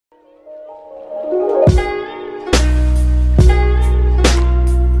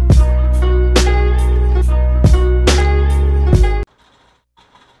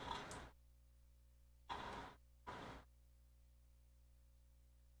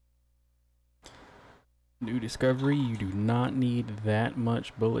New discovery, you do not need that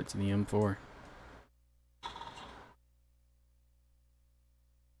much bullets in the M4.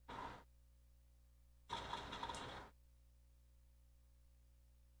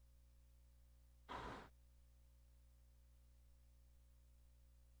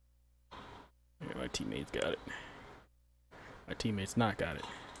 Yeah, my teammates got it. My teammates not got it.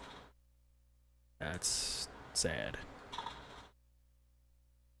 That's sad.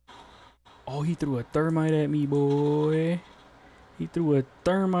 Oh, he threw a thermite at me, boy. He threw a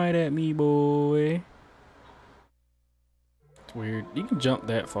thermite at me, boy. It's weird. You can jump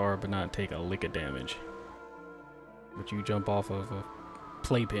that far but not take a lick of damage. But you jump off of a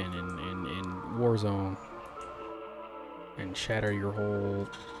playpen in Warzone and shatter your whole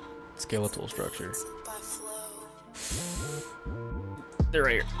skeletal structure. They're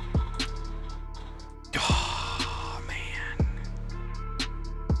right here. Oh, man.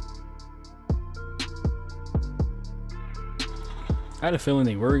 I had a feeling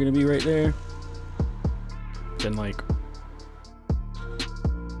they were going to be right there. Then, like,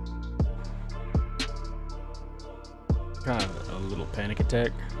 kind of a little panic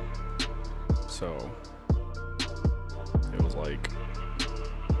attack. So, it was like,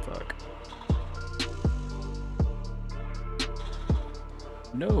 fuck.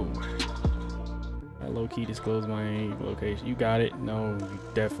 No. I low-key disclosed my location. You got it? No, you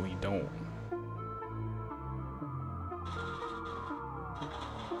definitely don't.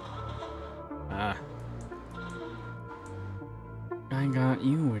 Ah. I got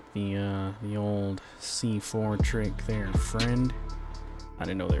you with the old C4 trick there, friend. I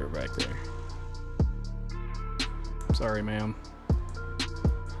didn't know they were back there. Sorry, ma'am.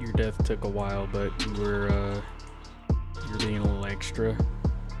 Your death took a while, but you're being a little extra.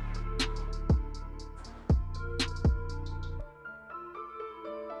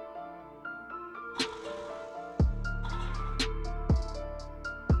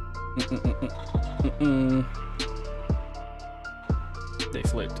 They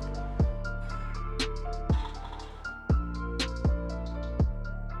flipped.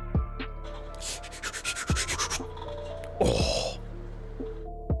 Oh.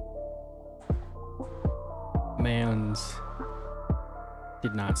 Mans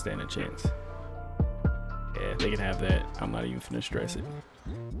did not stand a chance. Yeah, they can have that. I'm not even finna stress it.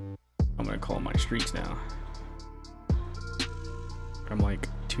 I'm gonna call my streaks now. I'm like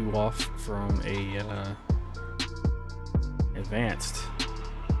 2 off from a advanced.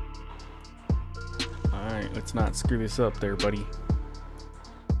 Alright, let's not screw this up there, buddy.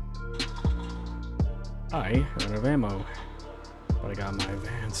 I ran out of ammo, but I got my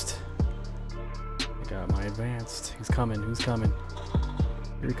advanced. I got my advanced. Who's coming? Who's coming?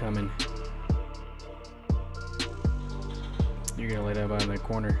 You're coming. You're gonna lay that by in that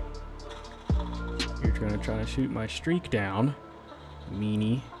corner. You're gonna try to shoot my streak down,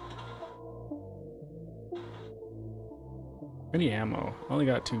 meanie. I need ammo. I only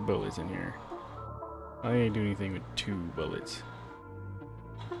got 2 bullets in here. I ain't do anything with 2 bullets.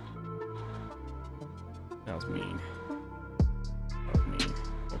 That was mean. That was mean.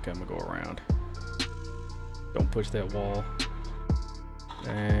 Okay, I'm gonna go around. Don't push that wall.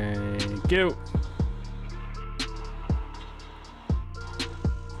 Thank you.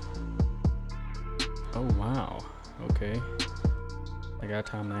 Oh wow. Okay. I got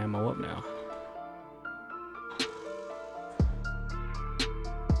time to ammo up now.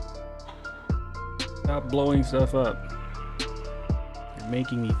 Stop blowing stuff up. You're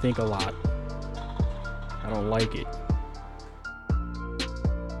making me think a lot. I don't like it.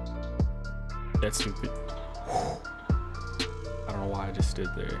 That's stupid. I don't know why I just stood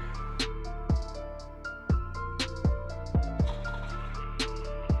there.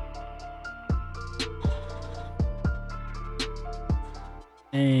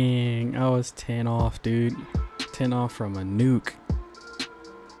 Dang, I was 10 off, dude. 10 off from a nuke.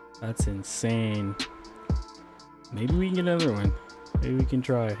 That's insane. Maybe we can get another one. Maybe we can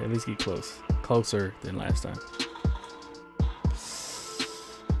try. At least get close. Closer than last time.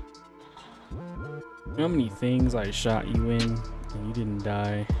 How many things I shot you in and you didn't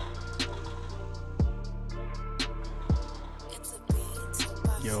die?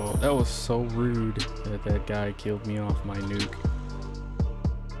 Yo, that was so rude that that guy killed me off my nuke.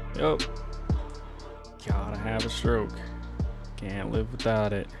 Yup. Gotta have a stroke. Can't live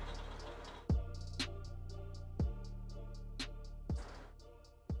without it.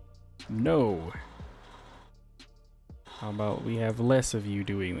 No. How about we have less of you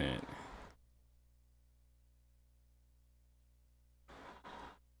doing that?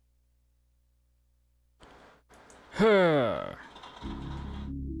 Huh.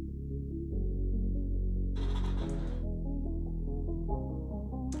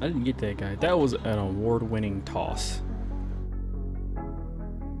 I didn't get that guy. That was an award-winning toss.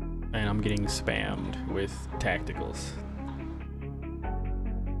 And I'm getting spammed with tacticals.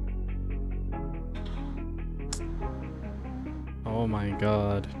 Oh my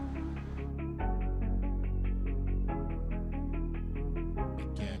god.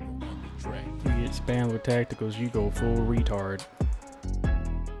 You get spammed with tacticals, you go full retard.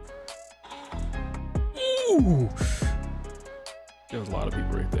 Ooh! There was a lot of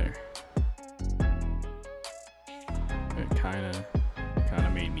people right there. It kinda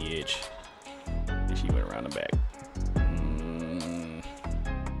made me itch. And she went around the back.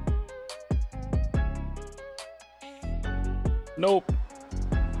 Nope.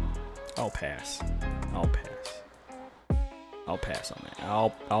 I'll pass. I'll pass. I'll pass on that.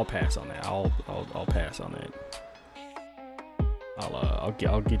 I'll pass on that. I'll pass on that.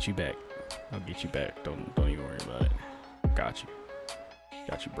 I'll get you back. I'll get you back. Don't even worry about it. Got you.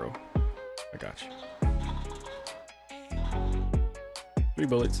 Got you, bro. I got you. 3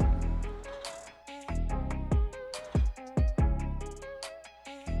 bullets.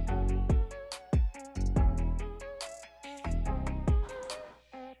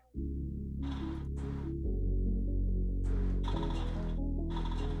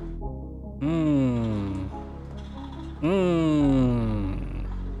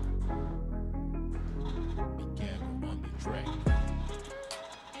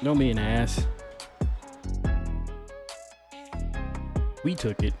 Don't be an ass. We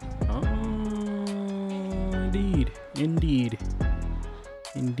took it. Oh, indeed. Indeed.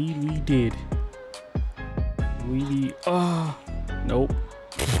 Indeed we did. Oh, nope.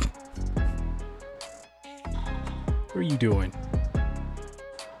 What are you doing?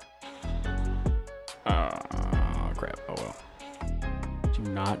 Oh, crap. Oh, well. Do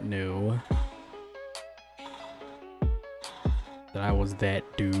not know that I was that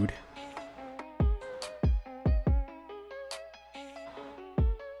dude.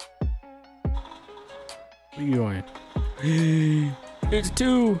 What are you doing? It's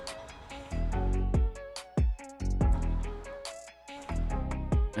 2!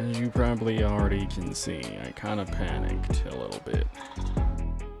 As you probably already can see, I kind of panicked a little bit.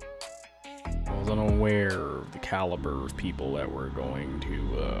 I was unaware of the caliber of people that were going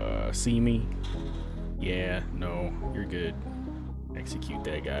to see me. Yeah, no, you're good. Execute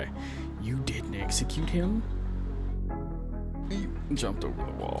that guy. You didn't execute him? He jumped over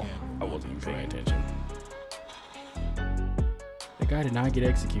the wall. I wasn't even paying attention. The guy did not get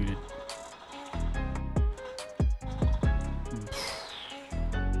executed.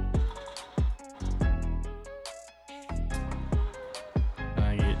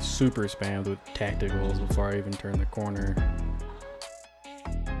 I get super spammed with tacticals before I even turn the corner.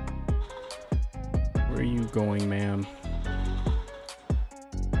 Where are you going, ma'am?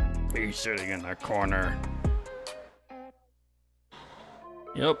 He's sitting in the corner.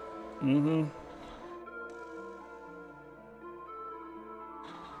 Yep. Mm-hmm.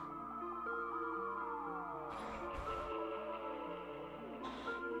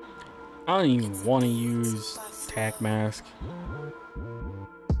 I don't even want to use tac mask.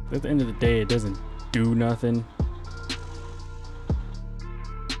 At the end of the day, it doesn't do nothing.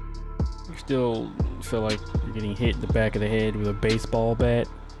 You still feel like you're getting hit in the back of the head with a baseball bat.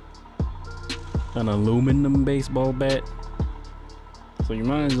 An aluminum baseball bat. So you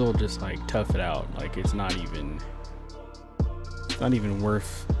might as well just like tough it out. Like it's not even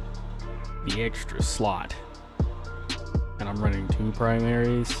worth the extra slot. And I'm running 2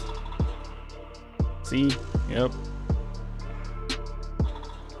 primaries. See? Yep.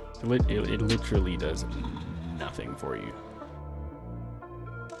 It literally does nothing for you.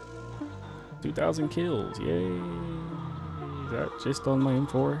 2,000 kills, yay! Is that just on my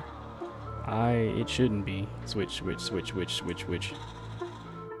M4? It shouldn't be. Switch.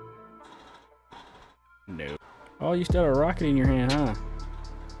 No. Oh, you still have a rocket in your hand, huh?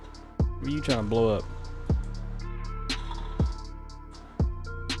 What are you trying to blow up?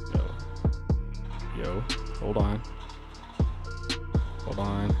 Yo, hold on. Hold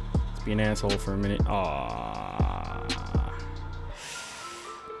on. Let's be an asshole for a minute. Aww.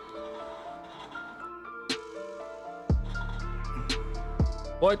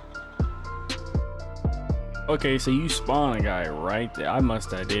 What? Okay, so you spawn a guy right there. I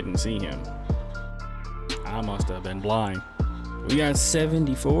didn't see him. I must have been blind. We got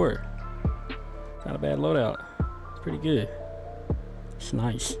 74. Not a bad loadout. It's pretty good. It's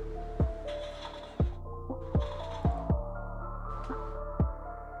nice.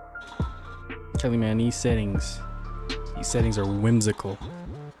 Tell you, man, these settings are whimsical.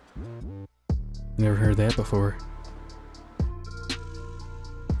 Never heard that before.